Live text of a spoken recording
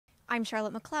I'm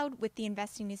Charlotte McLeod with the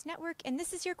Investing News Network, and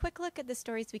this is your quick look at the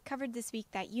stories we covered this week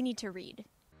that you need to read.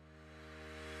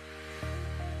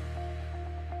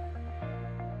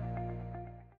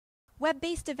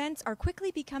 Web-based events are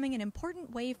quickly becoming an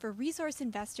important way for resource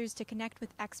investors to connect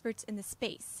with experts in the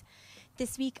space.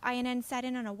 This week, INN sat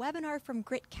in on a webinar from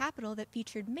Grit Capital that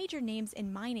featured major names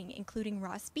in mining, including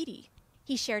Ross Beaty.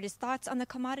 He shared his thoughts on the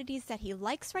commodities that he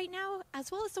likes right now,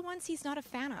 as well as the ones he's not a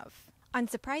fan of.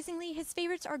 Unsurprisingly, his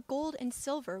favorites are gold and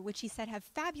silver, which he said have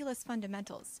fabulous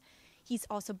fundamentals. He's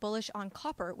also bullish on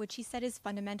copper, which he said is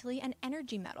fundamentally an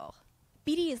energy metal.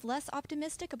 Beaty is less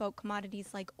optimistic about commodities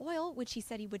like oil, which he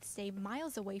said he would stay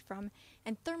miles away from,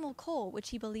 and thermal coal, which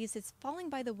he believes is falling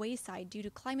by the wayside due to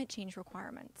climate change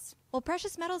requirements. While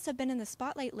precious metals have been in the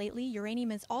spotlight lately,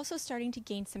 uranium is also starting to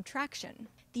gain some traction.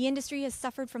 The industry has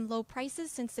suffered from low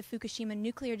prices since the Fukushima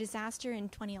nuclear disaster in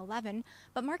 2011,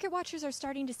 but market watchers are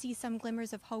starting to see some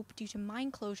glimmers of hope due to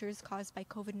mine closures caused by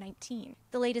COVID-19.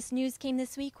 The latest news came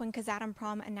this week when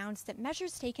Kazatomprom announced that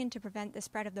measures taken to prevent the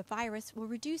spread of the virus will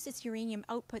reduce its uranium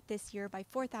output this year by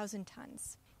 4,000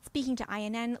 tons. Speaking to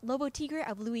INN, Lobo Tigre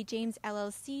of Louis James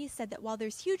LLC said that while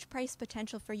there's huge price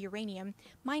potential for uranium,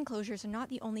 mine closures are not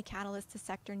the only catalyst the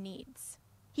sector needs.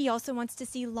 He also wants to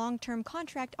see long-term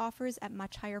contract offers at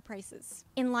much higher prices.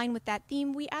 In line with that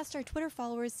theme, we asked our Twitter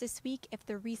followers this week if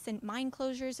the recent mine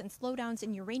closures and slowdowns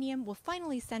in uranium will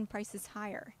finally send prices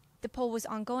higher. The poll was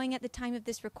ongoing at the time of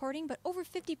this recording, but over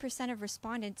 50% of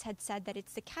respondents had said that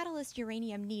it's the catalyst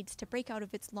uranium needs to break out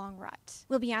of its long rut.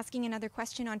 We'll be asking another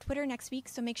question on Twitter next week,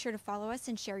 so make sure to follow us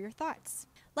and share your thoughts.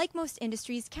 Like most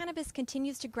industries, cannabis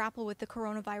continues to grapple with the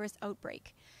coronavirus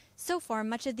outbreak. So far,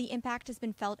 much of the impact has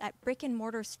been felt at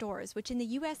brick-and-mortar stores, which in the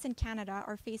US and Canada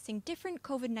are facing different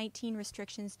COVID-19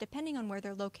 restrictions depending on where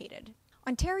they're located.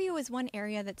 Ontario is one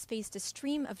area that's faced a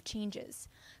stream of changes.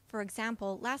 For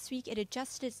example, last week it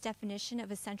adjusted its definition of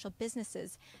essential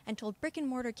businesses and told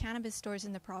brick-and-mortar cannabis stores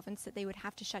in the province that they would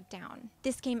have to shut down.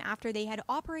 This came after they had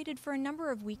operated for a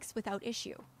number of weeks without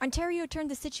issue. Ontario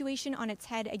turned the situation on its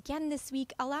head again this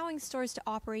week, allowing stores to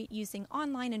operate using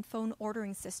online and phone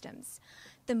ordering systems.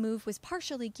 The move was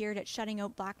partially geared at shutting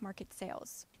out black market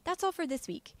sales. That's all for this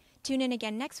week. Tune in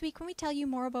again next week when we tell you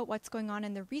more about what's going on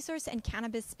in the resource and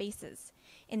cannabis spaces.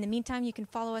 In the meantime, you can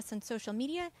follow us on social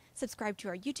media, subscribe to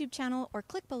our YouTube channel, or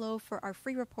click below for our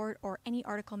free report or any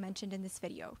article mentioned in this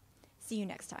video. See you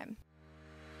next time.